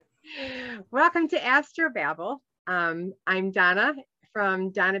Welcome to Astrobabble. I'm Donna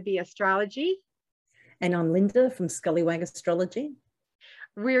from Donna B Astrology. And I'm Linda from Scullywag Astrology.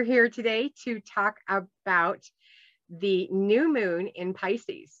 We're here today to talk about the new moon in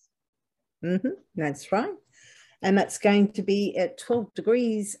Pisces. That's right. And that's going to be at 12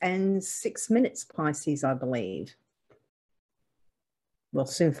 degrees and 6 minutes Pisces, I believe. We'll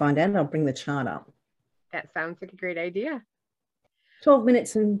soon find out. I'll bring the chart up. That sounds like a great idea. 12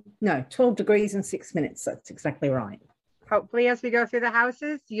 degrees and 6 minutes. That's exactly right. Hopefully, as we go through the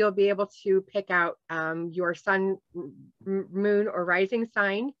houses, you'll be able to pick out your sun, moon, or rising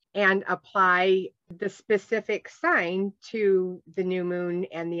sign and apply the specific sign to the new moon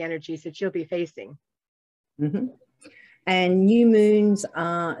and the energies that you'll be facing. And new moons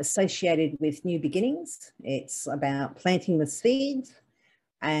are associated with new beginnings. It's about planting the seeds.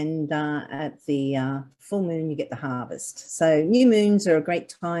 And at the full moon, you get the harvest. So new moons are a great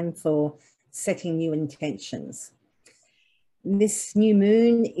time for setting new intentions. This new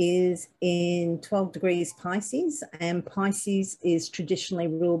moon is in 12 degrees Pisces, and Pisces is traditionally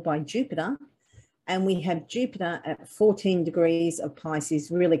ruled by Jupiter. And we have Jupiter at 14 degrees of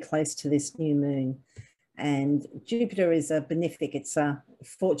Pisces, really close to this new moon. And Jupiter is a benefic, it's a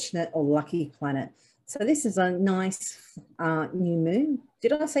fortunate or lucky planet. So this is a nice new moon.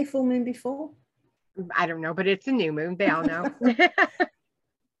 Did I say full moon before? I don't know, but it's a new moon. They all know.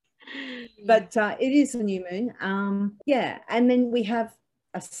 But it is a new moon. Yeah, and then we have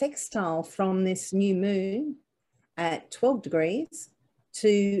a sextile from this new moon at 12 degrees to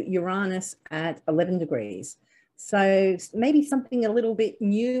Uranus at 11 degrees. So maybe something a little bit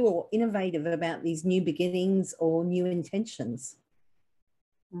new or innovative about these new beginnings or new intentions.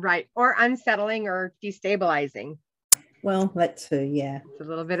 Right. Or unsettling or destabilizing. Well, that too, yeah. It's a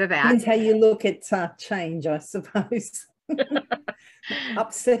little bit of that. Depends how you look at change, I suppose.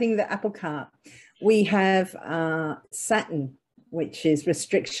 Upsetting the apple cart. We have Saturn, which is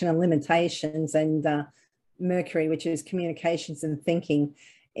restriction and limitations, and Mercury, which is communications and thinking,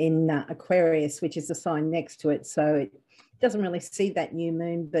 in Aquarius, which is the sign next to it. So it doesn't really see that new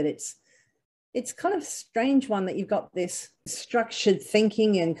moon, but it's kind of a strange one that you've got this structured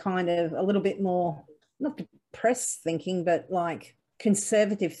thinking and kind of a little bit more, not depressed thinking, but like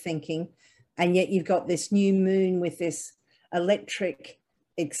conservative thinking. And yet you've got this new moon with this electric,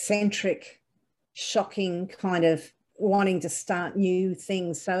 eccentric, shocking kind of wanting to start new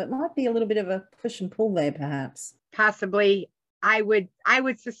things. So it might be a little bit of a push and pull there, perhaps. Possibly. I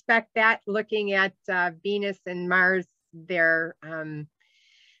would suspect that, looking at Venus and Mars, they're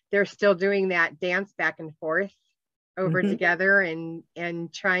still doing that dance back and forth over together and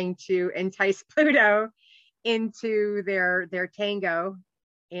trying to entice Pluto into their tango.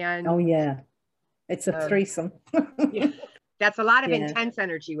 And oh yeah, it's a threesome. Yeah, that's a lot of intense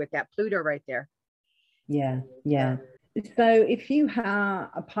energy with that Pluto right there. Yeah. So if you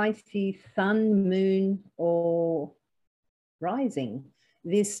are a Pisces sun, moon, or rising,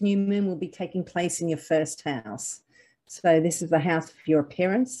 this new moon will be taking place in your first house. So this is the house of your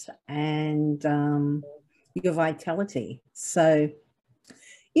appearance and your vitality. So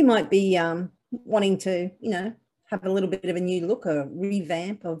you might be wanting to, have a little bit of a new look, a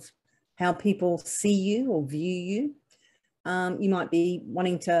revamp of how people see you or view you. You might be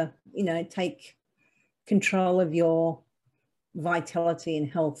wanting to, take control of your vitality and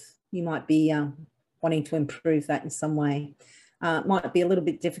health. You might be wanting to improve that in some way. Might be a little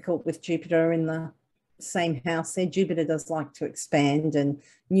bit difficult with Jupiter in the same house there. Jupiter does like to expand, and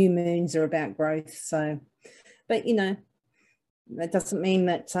new moons are about growth. So, but that doesn't mean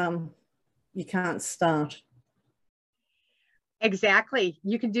that you can't start. Exactly.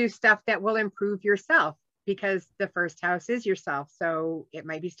 You can do stuff that will improve yourself, because the first house is yourself. So it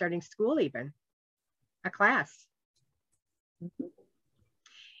might be starting school, even a class.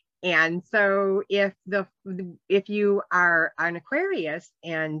 And so if you are an Aquarius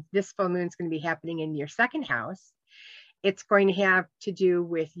and this full moon is going to be happening in your second house, it's going to have to do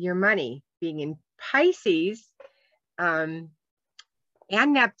with your money. Being in Pisces and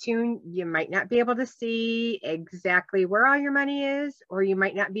Neptune, you might not be able to see exactly where all your money is, or you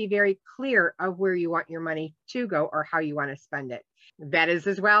might not be very clear of where you want your money to go or how you want to spend it. That is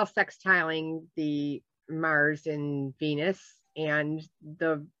as well sextiling the Mars and Venus and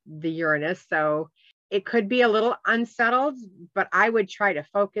the Uranus. So it could be a little unsettled, but I would try to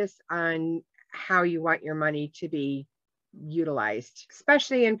focus on how you want your money to be utilized,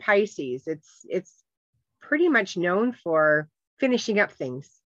 especially in Pisces. It's pretty much known for finishing up things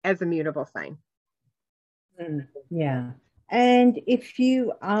as a mutable sign. Yeah. And if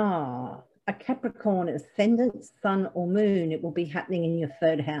you are a Capricorn ascendant, sun or moon, it will be happening in your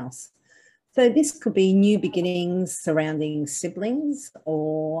third house. So this could be new beginnings surrounding siblings,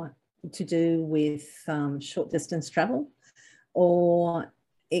 or to do with short distance travel, or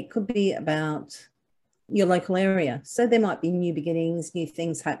it could be about your local area. So there might be new beginnings, new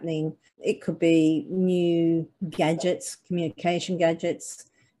things happening. It could be new gadgets, communication gadgets.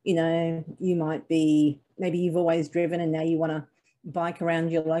 You know, you might be, maybe you've always driven and now you want to bike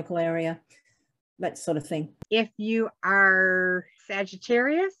around your local area, that sort of thing. If you are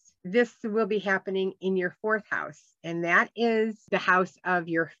Sagittarius, this will be happening in your 4th house, and that is the house of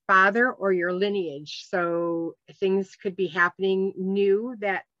your father or your lineage. So things could be happening new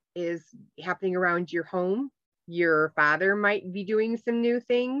that is happening around your home. Your father might be doing some new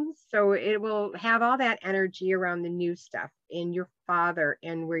things. So it will have all that energy around the new stuff in your father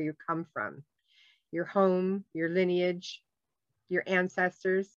and where you come from, your home, your lineage, your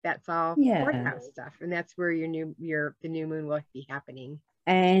ancestors. That's all 4th house stuff. And that's where the new moon will be happening.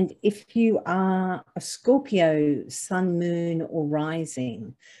 And if you are a Scorpio, sun, moon, or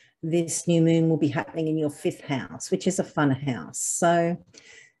rising, this new moon will be happening in your 5th house, which is a fun house. So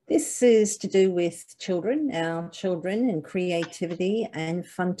this is to do with children, our children, and creativity and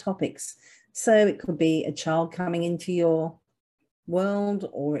fun topics. So it could be a child coming into your world,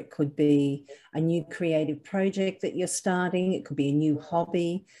 or it could be a new creative project that you're starting. It could be a new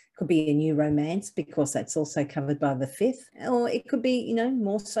hobby, it could be a new romance, because that's also covered by the 5th, or it could be, you know,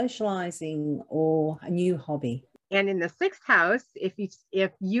 more socializing or a new hobby. And in the 6th house, if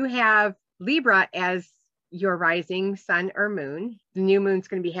you have Libra as your rising sun or moon, the new moon's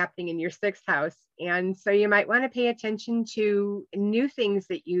going to be happening in your 6th house. And so you might want to pay attention to new things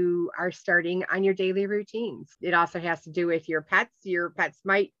that you are starting on your daily routines. It also has to do with your pets. Your pets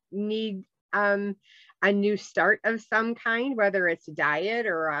might need a new start of some kind, whether it's a diet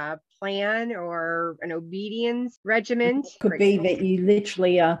or a plan or an obedience regimen. It could be that you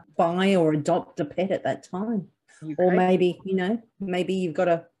literally buy or adopt a pet at that time. Or maybe, you know, maybe you've got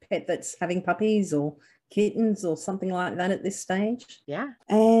a pet that's having puppies or kittens or something like that at this stage. Yeah.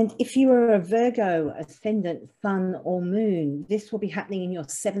 And if you are a Virgo ascendant, sun or moon, this will be happening in your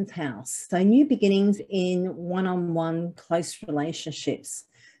 7th house. So new beginnings in one-on-one close relationships.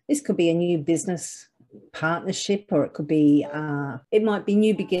 This could be a new business partnership, or it could be, it might be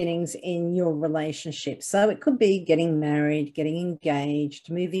new beginnings in your relationship. So it could be getting married, getting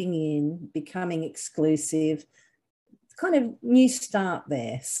engaged, moving in, becoming exclusive. Kind of new start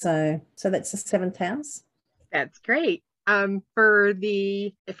there. So that's the 7th house. That's great. For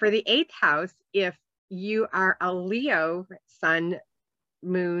the 8th house, if you are a Leo sun,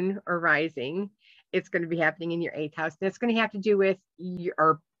 moon, or rising, it's going to be happening in your 8th house. And it's going to have to do with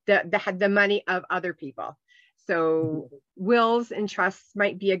the money of other people. So wills and trusts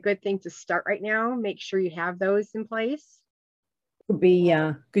might be a good thing to start right now. Make sure you have those in place. Could be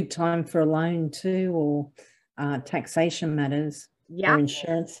a good time for a loan too, or taxation matters, or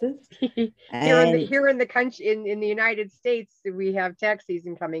insurances. Here in the country, in the United States, we have tax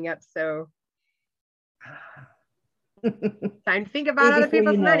season coming up, so time to think about other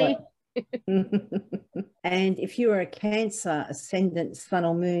people's money. And if you are a Cancer ascendant, sun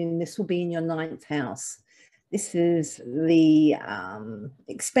or moon, this will be in your 9th house. This is the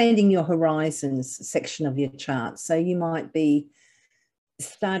expanding your horizons section of your chart. So you might be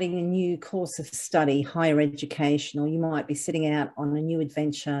starting a new course of study, higher education, or you might be setting out on a new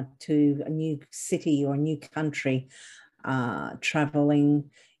adventure to a new city or a new country, traveling.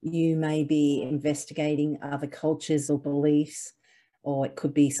 You may be investigating other cultures or beliefs, or it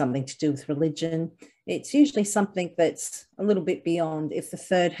could be something to do with religion. It's usually something that's a little bit beyond. If the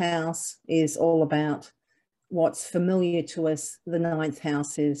 3rd house is all about what's familiar to us, the 9th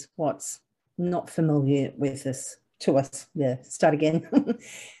house is what's not familiar with us. To us, yeah, start again.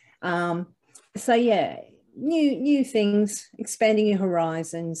 So yeah, new things, expanding your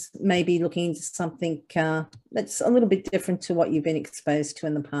horizons, maybe looking into something that's a little bit different to what you've been exposed to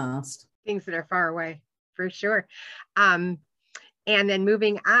in the past. Things that are far away, for sure. And then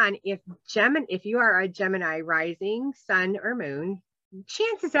moving on, if you are a Gemini rising, sun or moon,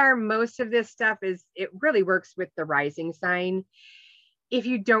 chances are most of this stuff it really works with the rising sign. If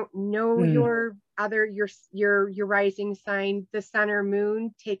you don't know your rising sign, the sun or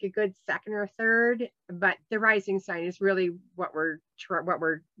moon, take a good 2nd or 3rd, but the rising sign is really what we're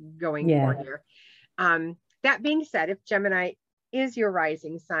going for here. That being said, if Gemini is your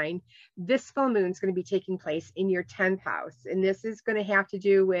rising sign, this full moon is going to be taking place in your 10th house. And this is going to have to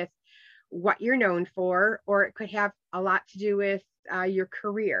do with what you're known for, or it could have a lot to do with your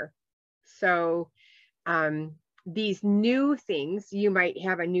career. So these new things, you might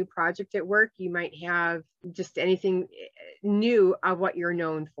have a new project at work, you might have just anything new of what you're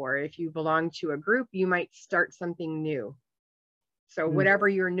known for. If you belong to a group, you might start something new. So whatever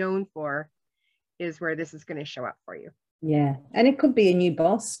you're known for is where this is going to show up for you. Yeah. And it could be a new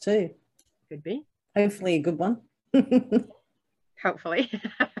boss too. Could be. Hopefully a good one. Hopefully.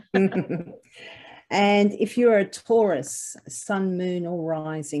 And if you're a Taurus, sun, moon, or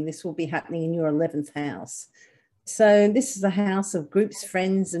rising, this will be happening in your 11th house. So this is a house of groups,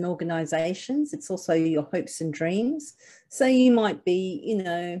 friends, and organizations. It's also your hopes and dreams. So you might be, you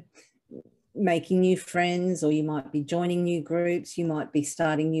know, making new friends, or you might be joining new groups. You might be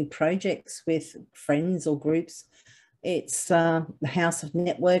starting new projects with friends or groups. It's the house of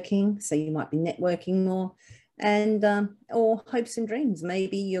networking. So you might be networking more. And or hopes and dreams.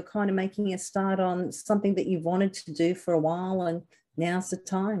 Maybe you're kind of making a start on something that you've wanted to do for a while, and now's the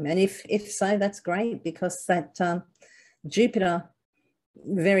time. And if so, that's great, because that Jupiter,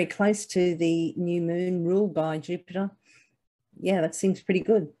 very close to the new moon, ruled by Jupiter. Yeah, that seems pretty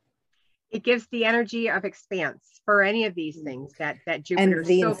good. It gives the energy of expanse for any of these things, that Jupiter And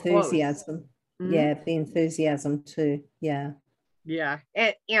the so enthusiasm. close. Yeah, the enthusiasm too. Yeah. Yeah.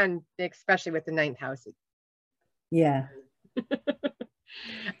 And especially with the 9th house. Yeah.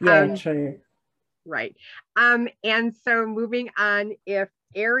 Yeah, true. Right. And so moving on, if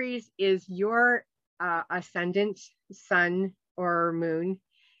Aries is your ascendant, sun or moon,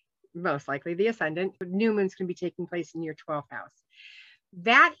 most likely the ascendant, new moon's going to be taking place in your 12th house.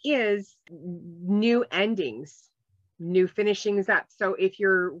 That is new endings, new finishings up. So if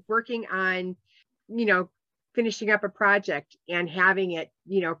you're working on, you know, finishing up a project and having it,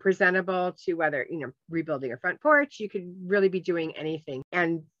 you know, presentable to whether, you know, rebuilding a front porch, you could really be doing anything.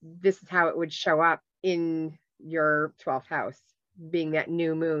 And this is how it would show up in your 12th house, being that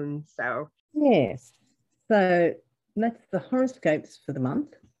new moon. So yes. So that's the horoscopes for the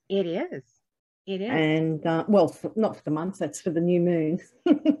month. it is. It is. And well, not for the month, that's for the new moon.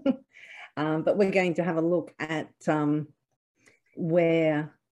 But we're going to have a look at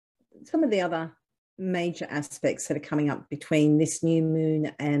where some of the other major aspects that are coming up between this new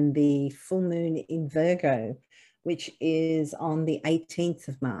moon and the full moon in Virgo, which is on the 18th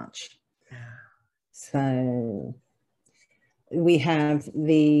of March. So we have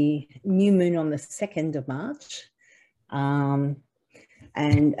the new moon on the 2nd of March.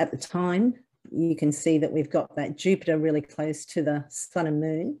 And at the time, you can see that we've got that Jupiter really close to the sun and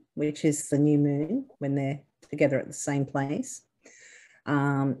moon, which is the new moon when they're together at the same place.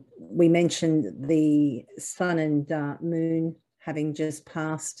 We mentioned the sun and moon having just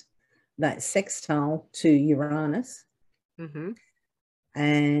passed that sextile to Uranus. Mm-hmm.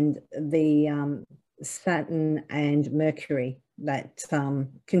 And the Saturn and Mercury, that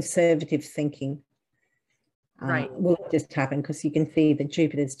conservative thinking will just happen, because you can see that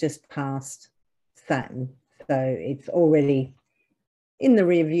Jupiter's just passed Saturn. So it's already in the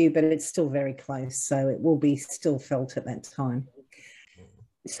rear view, but it's still very close. So it will be still felt at that time.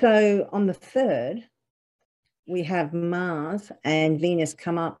 So on the 3rd, we have Mars and Venus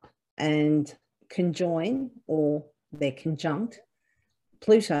come up and conjoin, or they're conjunct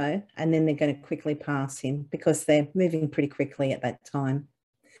Pluto, and then they're going to quickly pass him because they're moving pretty quickly at that time.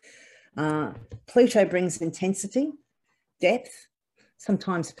 Pluto brings intensity, depth,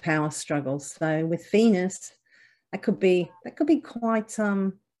 sometimes power struggles. So with Venus, that could be quite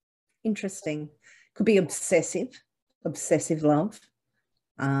interesting. Could be obsessive love.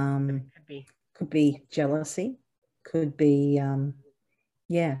 Could be jealousy. Could be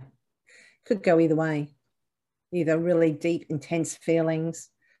could go either way. Either really deep, intense feelings,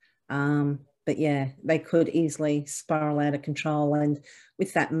 but yeah, they could easily spiral out of control. And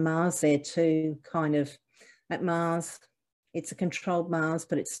with that Mars there too, kind of, at Mars, it's a controlled Mars,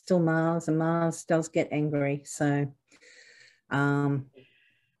 but it's still Mars, and Mars does get angry. So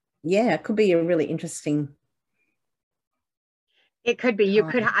yeah, it could be a really interesting. It could be. You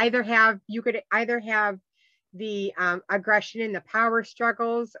could either have the aggression and the power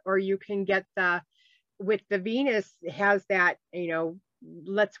struggles, or you can get with the Venus has that, you know,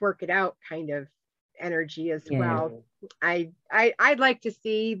 let's work it out kind of energy as well. I'd like to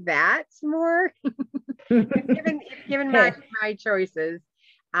see that more. given my choices.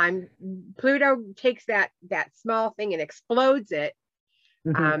 Pluto takes that small thing and explodes it.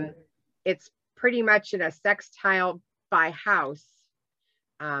 Mm-hmm. It's pretty much in a sextile by house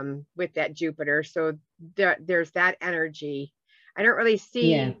with that Jupiter. So there's that energy. I don't really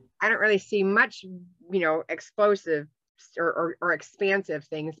see much, you know, explosive or expansive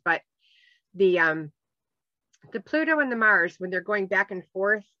things, but the Pluto and the Mars, when they're going back and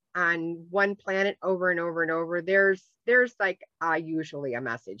forth, on one planet over and over and over, there's like usually a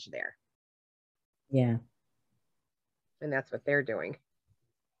message there. Yeah. And that's what they're doing.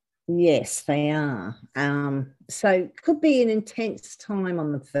 Yes, they are. So it could be an intense time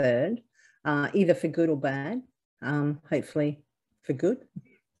on the 3rd, either for good or bad, hopefully for good.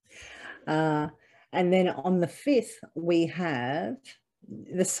 And then on the 5th, we have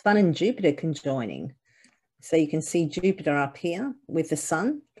the Sun and Jupiter conjoining. So you can see Jupiter up here with the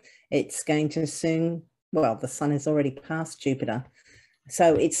Sun. It's going to soon, well, the Sun has already passed Jupiter.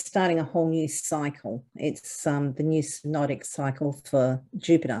 So it's starting a whole new cycle. It's the new synodic cycle for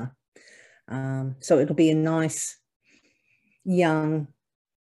Jupiter. So it'll be a nice young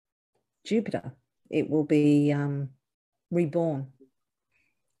Jupiter. It will be reborn.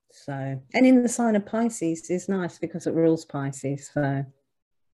 So, and in the sign of Pisces is nice because it rules Pisces. So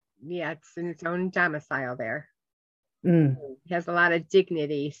yeah, it's in its own domicile there. It has a lot of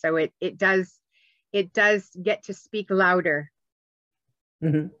dignity, so it does get to speak louder.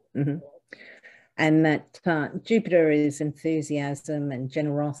 And that Jupiter is enthusiasm and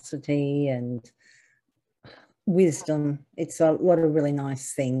generosity and wisdom. It's a lot of really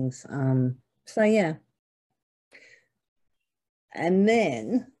nice things. So yeah. And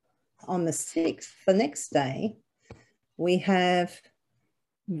then on the 6th, the next day, we have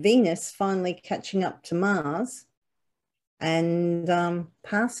Venus finally catching up to Mars and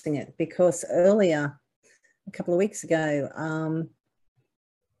passing it, because earlier, a couple of weeks ago,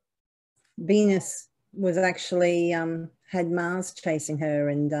 Venus was actually had Mars chasing her,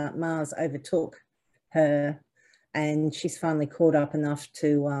 and Mars overtook her, and she's finally caught up enough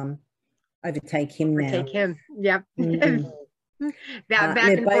to overtake him now. Overtake him. Yep. That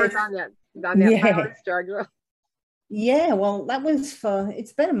back and both, forth on that power struggle. Yeah, well,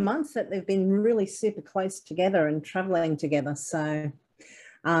 it's been a month that they've been really super close together and traveling together. So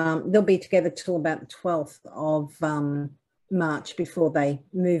they'll be together till about the 12th of March before they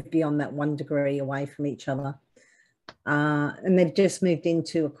move beyond that 1 degree away from each other. And they've just moved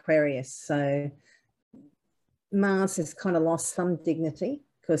into Aquarius. So Mars has kind of lost some dignity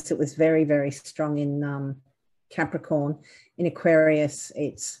because it was very, very strong in Capricorn. In Aquarius,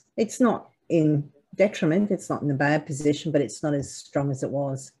 it's not in detriment, it's not in a bad position, but it's not as strong as it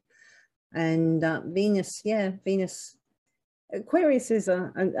was. And Venus, Aquarius is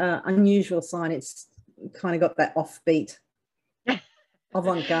an unusual sign. It's kind of got that offbeat,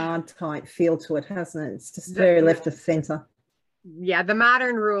 avant-garde type feel to it, hasn't it? It's just very left of center. Yeah, the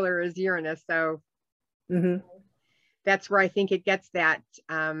modern ruler is Uranus, so that's where I think it gets that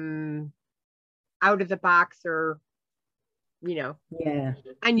out of the box, or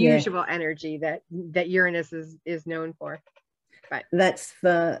unusual energy that Uranus is known for. But that's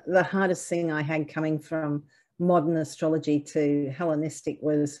the hardest thing I had coming from modern astrology to Hellenistic,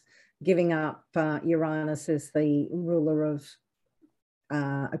 was giving up Uranus as the ruler of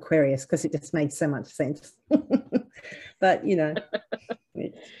Aquarius, because it just made so much sense. But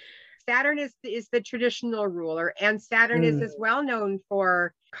Saturn is the traditional ruler, and Saturn is as well known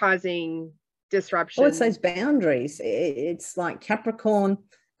for causing disruption. Well, it's those boundaries. It's like Capricorn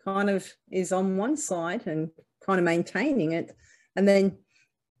kind of is on one side and kind of maintaining it, and then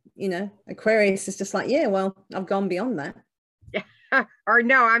Aquarius is just like, yeah, well, I've gone beyond that. Yeah. Or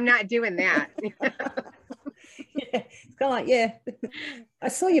no, I'm not doing that. Yeah, it's kind of like, yeah, I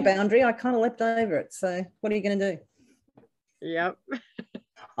saw your boundary, I kind of leapt over it, so what are you going to do? Yep.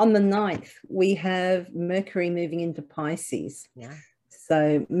 On the 9th, we have Mercury moving into Pisces. Yeah.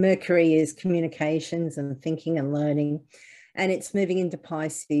 So Mercury is communications and thinking and learning, and it's moving into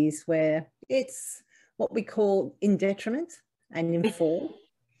Pisces, where it's what we call in detriment and in fall.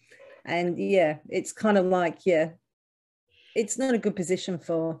 And yeah, it's kind of like, yeah, it's not a good position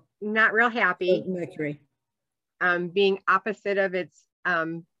for not real happy Mercury. Being opposite of its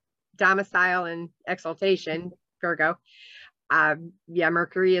domicile and exaltation, Virgo.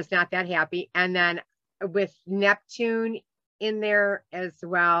 Mercury is not that happy. And then with Neptune in there as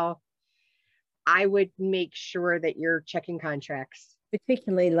well, I would make sure that you're checking contracts.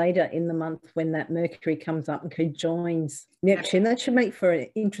 Particularly later in the month when that Mercury comes up and conjoins Neptune. That should make for an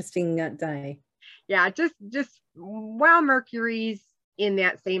interesting day. Yeah, just while Mercury's in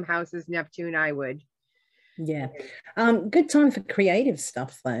that same house as Neptune, I would. Yeah. Good time for creative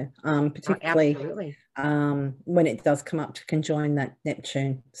stuff, though, particularly when it does come up to conjoin that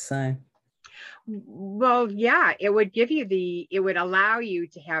Neptune. So, well, yeah, it would give you it would allow you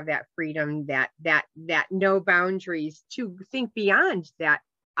to have that freedom, that no boundaries, to think beyond that,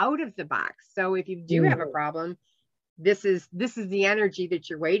 out of the box. So if you do have a problem, this is the energy that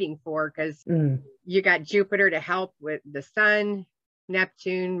you're waiting for, because you got Jupiter to help with the Sun,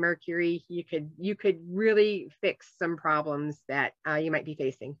 Neptune, Mercury, you could really fix some problems that you might be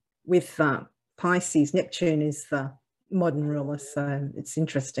facing. With Pisces, Neptune is the modern ruler, so it's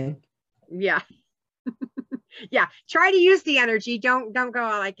interesting. Yeah. Yeah, try to use the energy. Don't go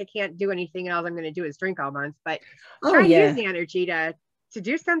like I can't do anything and all I'm going to do is drink all month, but try to use the energy to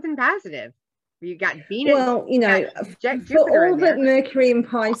do something positive. You got Venus. Well, you know, for all that Mercury in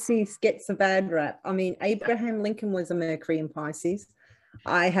Pisces gets a bad rap. I mean, Abraham Lincoln was a Mercury in Pisces.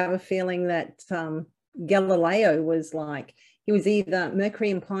 I have a feeling that Galileo was like, he was either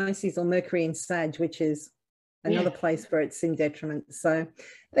Mercury in Pisces or Mercury in Sag, which is another place where it's in detriment. So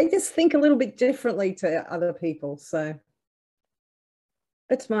they just think a little bit differently to other people. So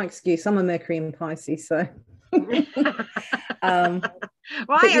that's my excuse. I'm a Mercury in Pisces, so. Well,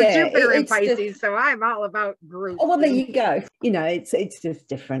 I have Jupiter in Pisces, so I'm all about groups. Oh, well, there you go. You know, it's just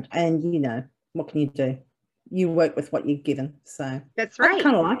different. And, you know, what can you do? You work with what you're given. So that's right. I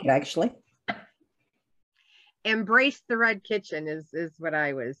kind of like it, actually. Embrace the red kitchen is what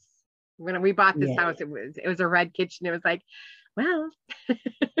I was, when we bought this house, it was a red kitchen. It was like, well,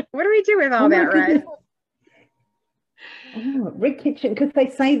 what do we do with all that red? Oh, red kitchen, because they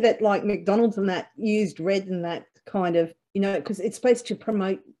say that like McDonald's and that used red and that kind of, you know, because it's supposed to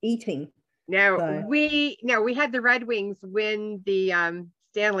promote eating. No, we had the Red Wings win the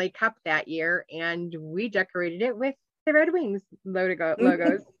Stanley Cup that year, and we decorated it with the Red Wings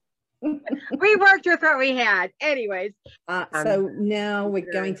logos. We worked with what we had. Anyways. So now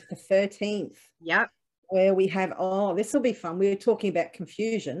we're going to the 13th. Yep. Where we have, this will be fun. We were talking about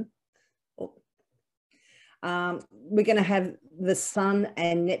confusion. We're going to have the Sun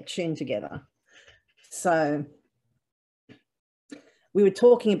and Neptune together. So we were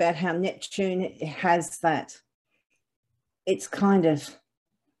talking about how Neptune has that, it's got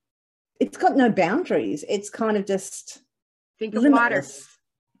no boundaries. It's kind of just think of limitless. Water.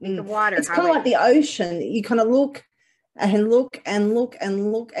 Think of water. It's kind of like the ocean. You kind of look and look and look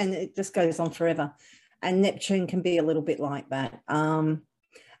and look, and it just goes on forever. And Neptune can be a little bit like that.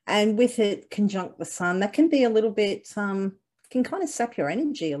 And with it conjunct the Sun, that can be a little bit, can kind of sap your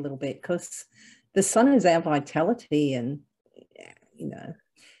energy a little bit, because the Sun is our vitality and, you know,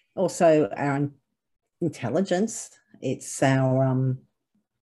 also our intelligence. It's our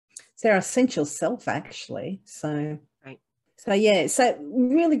essential self, actually. So, so yeah, so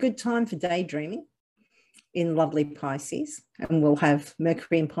really good time for daydreaming in lovely Pisces, and we'll have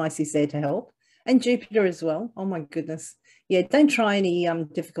Mercury in Pisces there to help, and Jupiter as well. Oh my goodness. Yeah, don't try any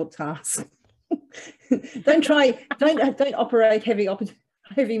difficult tasks. don't operate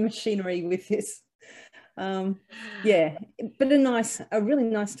heavy machinery with this. Yeah, but a really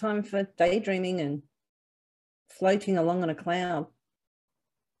nice time for daydreaming and floating along on a cloud.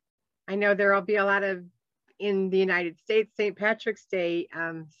 I know there will be a lot of, in the United States, St. Patrick's Day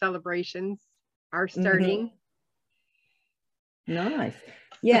celebrations are starting. Nice.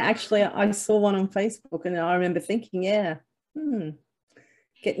 Yeah, actually, I saw one on Facebook, and I remember thinking, getting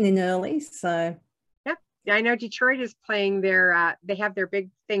in early. So, yeah, I know Detroit is playing their. They have their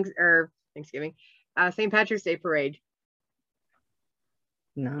big things, or Thanksgiving, St. Patrick's Day parade.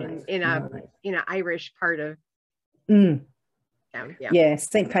 Nice. In an Irish part of town. Yeah,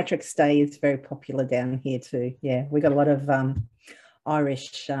 St. Patrick's Day is very popular down here too. Yeah, we got a lot of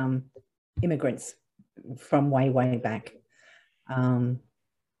Irish immigrants from way back.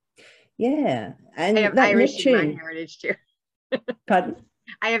 Yeah, and I have Irish in my heritage too. Pardon?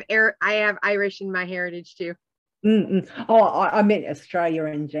 I have Irish in my heritage too. Oh, I meant Australia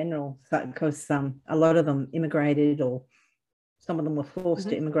in general, because a lot of them immigrated, or some of them were forced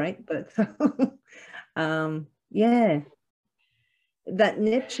to immigrate. But yeah, that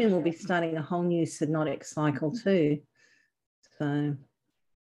Neptune will be starting a whole new synodic cycle too. So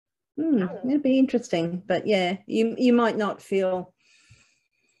it'll be interesting. But yeah, you might not feel.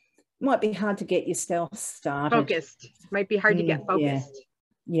 Might be hard to get yourself started. Focused. Might be hard to get focused.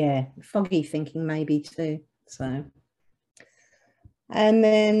 Yeah, foggy thinking maybe too. So, and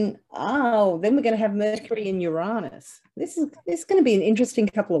then we're going to have Mercury and Uranus. This is going to be an interesting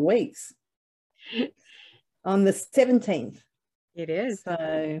couple of weeks. On the 17th. It is.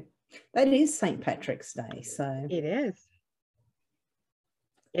 So that is St. Patrick's Day. So it is.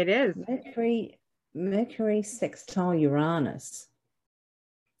 It is. Mercury sextile Uranus.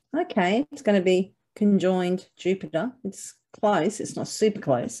 Okay, it's going to be conjoined Jupiter. It's close. It's not super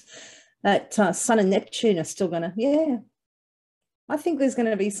close. That Sun and Neptune are still going to, I think there's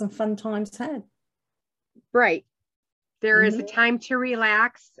going to be some fun times had. Right. There is a time to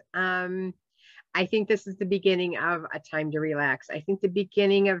relax. I think this is the beginning of a time to relax. I think the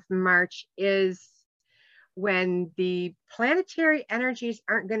beginning of March is when the planetary energies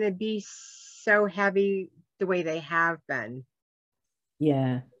aren't going to be so heavy the way they have been.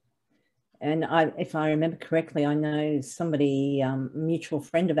 Yeah. And if I remember correctly, I know somebody, mutual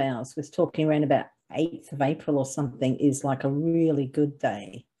friend of ours, was talking around about 8th of April or something is like a really good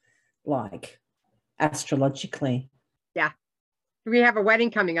day, like astrologically. Yeah. We have a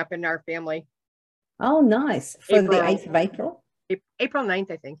wedding coming up in our family. Oh, nice. For the 8th of April? April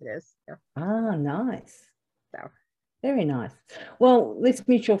 9th, I think it is. Yeah. Ah, nice. So very nice. Well, this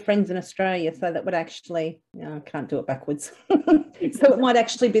mutual friends in Australia, so that would actually, I can't do it backwards. So it might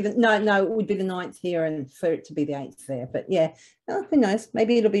actually be no, it would be the 9th here and for it to be the 8th there. But yeah, who knows?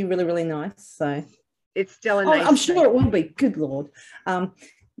 Maybe it'll be really, really nice. So it's still a nice. I'm sure it will be. Good Lord.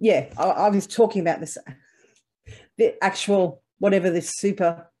 Yeah, I was talking about this, the actual, whatever this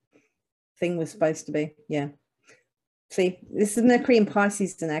super thing was supposed to be. Yeah. See, this is Mercury and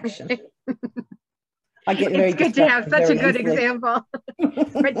Pisces in action. I get very. It's good to have such a good example.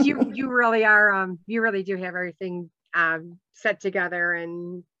 But you really are. You really do have everything set together,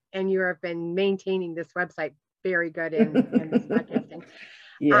 and you have been maintaining this website very good in this podcasting.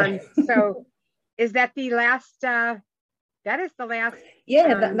 Yeah. So, is that the last? That is the last.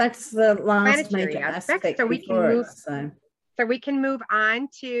 Yeah, that's the last major aspect. So we can move. So we can move on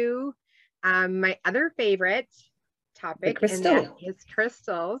to my other favorite topic, and that is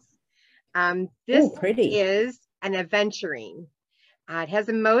crystals. This is an aventurine. It has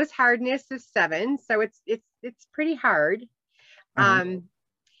a Mohs hardness of 7, so it's pretty hard.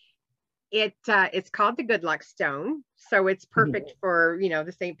 It's called the Good Luck Stone, so it's perfect for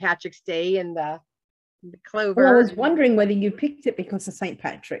the St. Patrick's Day and the clover. Well, I was wondering whether you picked it because of St.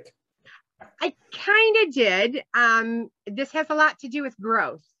 Patrick. I kind of did. This has a lot to do with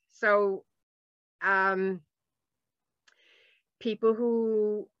growth. So, people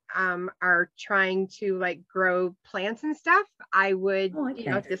who are trying to like grow plants and stuff, I would,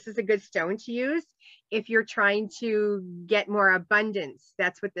 this is a good stone to use. If you're trying to get more abundance,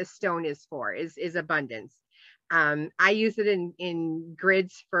 that's what this stone is for, is abundance. I use it in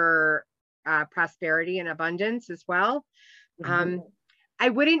grids for prosperity and abundance as well. I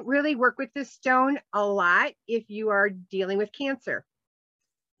wouldn't really work with this stone a lot if you are dealing with cancer.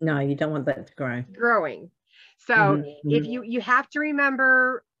 No, you don't want that to grow. Growing. So if you have to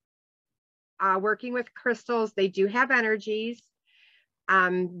remember, working with crystals, they do have energies.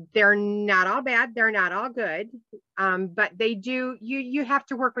 They're not all bad. They're not all good. But they do, you have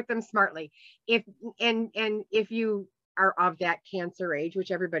to work with them smartly. If you are of that Cancer age,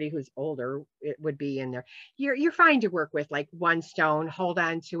 which everybody who's older, it would be in there, you're fine to work with like one stone, hold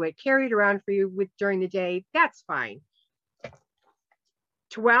on to it, carry it around for you during the day. That's fine.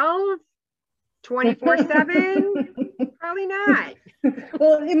 12, 24/7, probably not.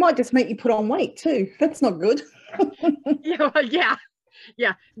 Well, it might just make you put on weight too. That's not good. Yeah.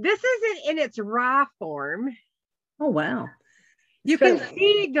 This isn't in its raw form. Oh wow! You can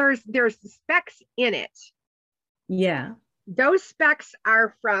see there's specks in it. Yeah. Those specks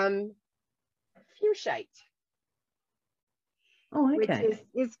are from fuchsite. Oh, okay. Which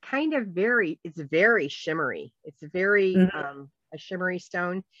is kind of it's very shimmery. It's very a shimmery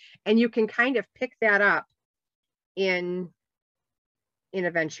stone, and you can kind of pick that up in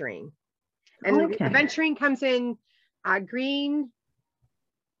aventurine. And aventurine comes in green,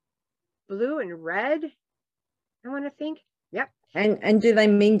 blue, and red, I want to think. Yep. And do they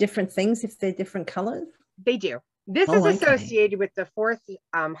mean different things if they're different colors? They do. This is associated with the 4th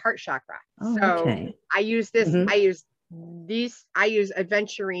heart chakra. I use this. I use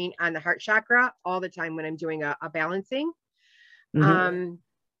aventurine on the heart chakra all the time when I'm doing a balancing. The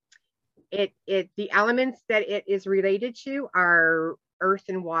elements that it is related to are earth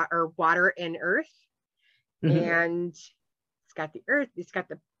and water and earth. And it's got the earth, it's got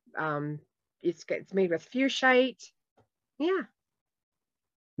the it's made with fuchsite. Yeah.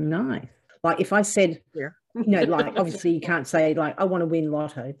 Nice. Like if I said, like obviously you can't say like I want to win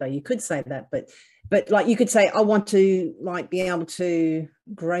lotto, though you could say that, but like you could say I want to like be able to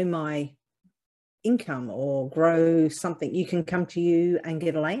grow my income or grow something. You can come to you and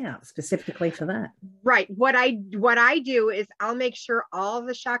get a layout specifically for that. Right. What I do is I'll make sure all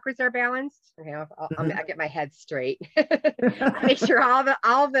the chakras are balanced. Okay, I'll get my head straight. Make sure all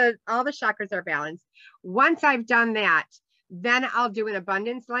the chakras are balanced. Once I've done that, then I'll do an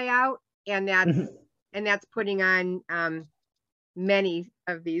abundance layout, and that's putting on many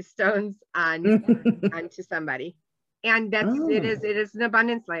of these stones onto somebody, and it is an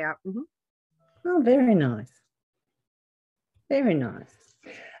abundance layout. Oh, very nice. Very nice.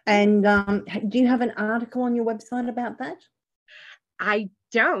 And do you have an article on your website about that? I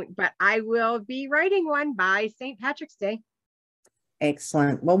don't, but I will be writing one by St. Patrick's Day.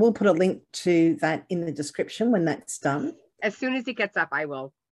 Excellent. Well, we'll put a link to that in the description when that's done. As soon as it gets up, I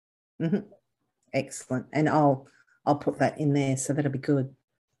will. Mm-hmm. Excellent. And I'll put that in there, so that'll be good.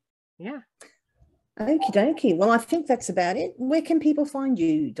 Yeah. Okie dokie. Well, I think that's about it. Where can people find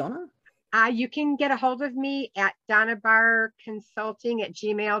you, Donna? You can get a hold of me at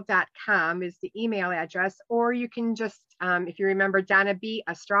donnabarconsulting@gmail.com is the email address, or you can just, if you remember,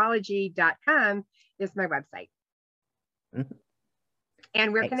 donnabastrology.com is my website. Mm-hmm.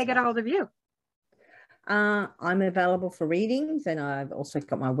 And where can I get a hold of you? I'm available for readings, and I've also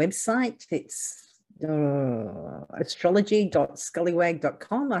got my website. It's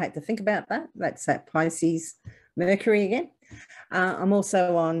astrology.scullywag.com. I had to think about that. That's at Pisces Mercury again. I'm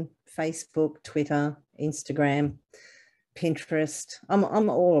also on Facebook, Twitter, Instagram, Pinterest. I'm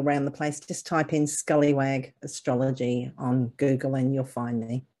all around the place. Just type in Scullywag Astrology on Google and you'll find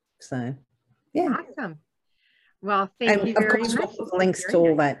me. So, yeah. Awesome. Well, thank you very much. We'll put links to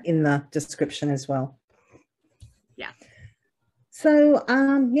all that in the description as well. Yes. So,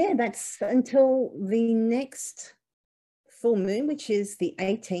 yeah, that's until the next full moon, which is the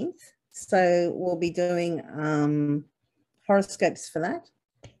 18th. So we'll be doing horoscopes for that.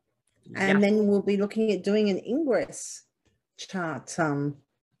 And then we'll be looking at doing an ingress chart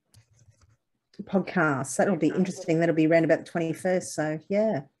podcast. That'll be interesting. That'll be around about the 21st. So,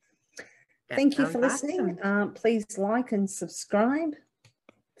 yeah. Thank you for listening. Awesome. Please like and subscribe.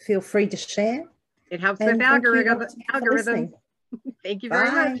 Feel free to share. It helps with algorithms. Thank you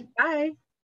very much. Bye.